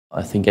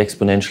I think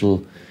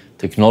exponential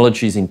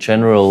technologies in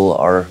general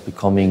are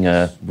becoming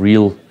a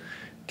real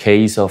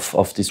case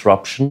of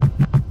disruption.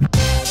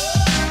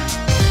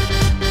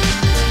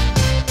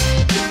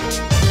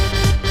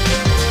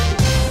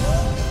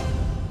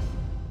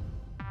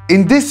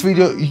 In this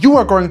video, you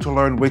are going to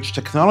learn which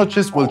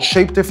technologies will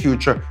shape the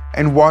future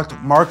and what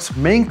Marc's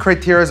main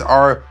criteria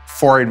are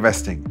for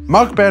investing.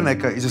 Marc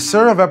Bernegger is a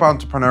serial web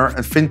entrepreneur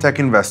and fintech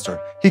investor.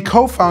 He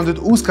co-founded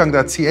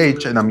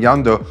Usgang.ch and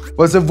Amiando,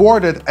 was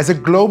awarded as a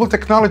global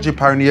technology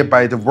pioneer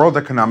by the World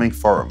Economic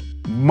Forum.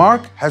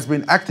 Marc has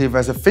been active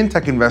as a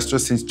fintech investor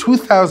since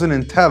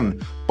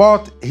 2010,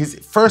 bought his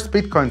first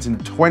bitcoins in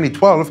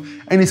 2012,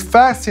 and is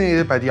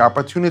fascinated by the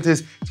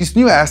opportunities this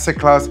new asset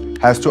class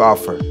has to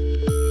offer.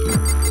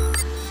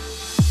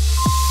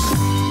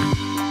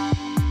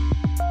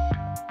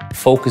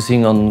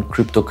 Focusing on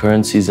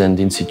cryptocurrencies and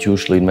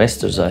institutional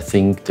investors, I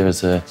think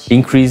there's an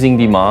increasing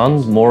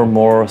demand. More and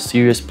more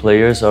serious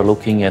players are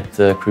looking at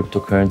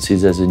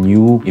cryptocurrencies as a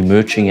new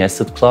emerging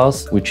asset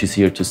class, which is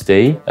here to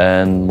stay.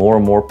 And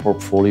more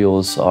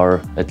portfolios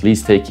are at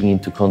least taking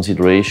into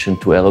consideration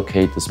to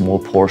allocate a small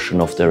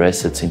portion of their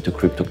assets into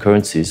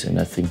cryptocurrencies. And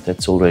I think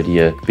that's already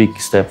a big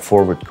step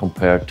forward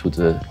compared to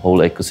the whole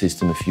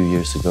ecosystem a few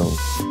years ago.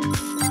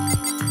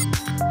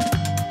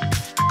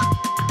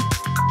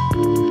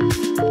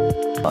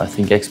 I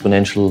think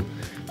exponential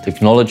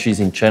technologies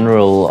in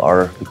general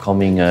are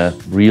becoming a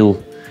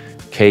real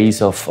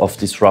case of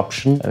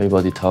disruption.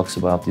 Everybody talks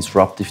about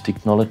disruptive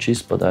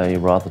technologies, but I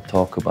rather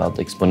talk about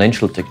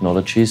exponential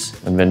technologies.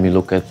 And when we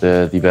look at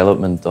the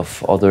development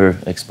of other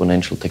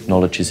exponential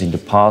technologies in the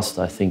past,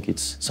 I think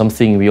it's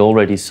something we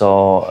already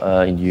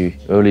saw in the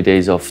early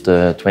days of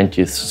the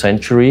 20th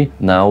century,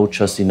 now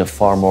just in a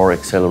far more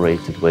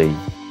accelerated way.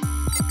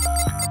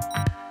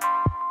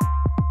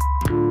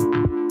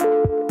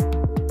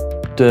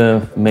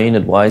 The main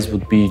advice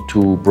would be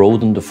to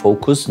broaden the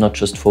focus, not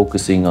just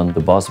focusing on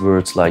the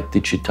buzzwords like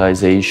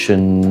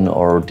digitization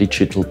or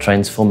digital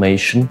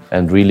transformation,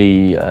 and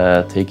really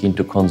take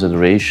into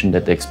consideration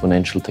that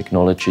exponential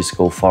technologies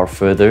go far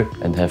further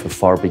and have a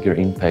far bigger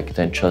impact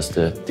than just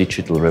a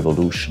digital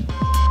revolution.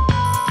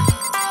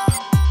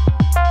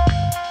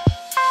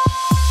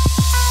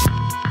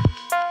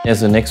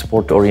 As an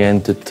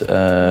export-oriented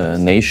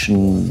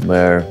nation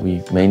where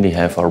we mainly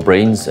have our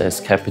brains as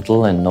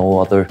capital and no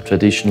other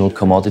traditional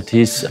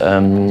commodities,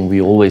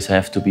 we always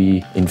have to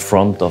be in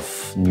front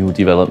of new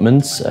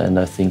developments, and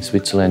I think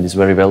Switzerland is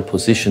very well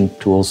positioned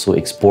to also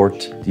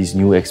export these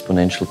new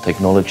exponential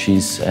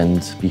technologies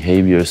and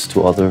behaviors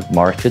to other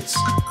markets.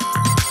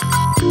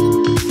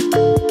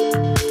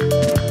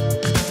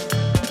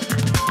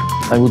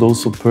 I would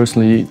also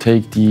personally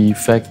take the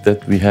fact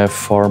that we have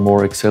far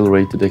more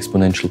accelerated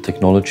exponential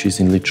technologies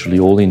in literally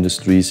all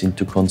industries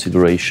into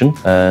consideration.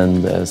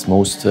 And as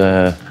most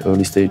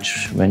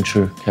early-stage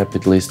venture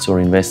capitalists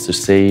or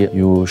investors say,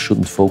 you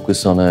shouldn't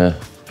focus on a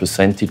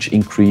percentage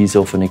increase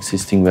of an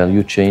existing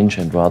value chain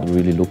and rather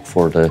really look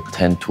for the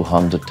 10 to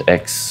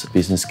 100x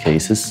business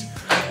cases.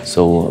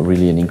 So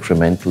really an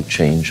incremental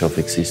change of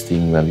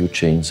existing value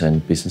chains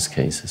and business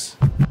cases.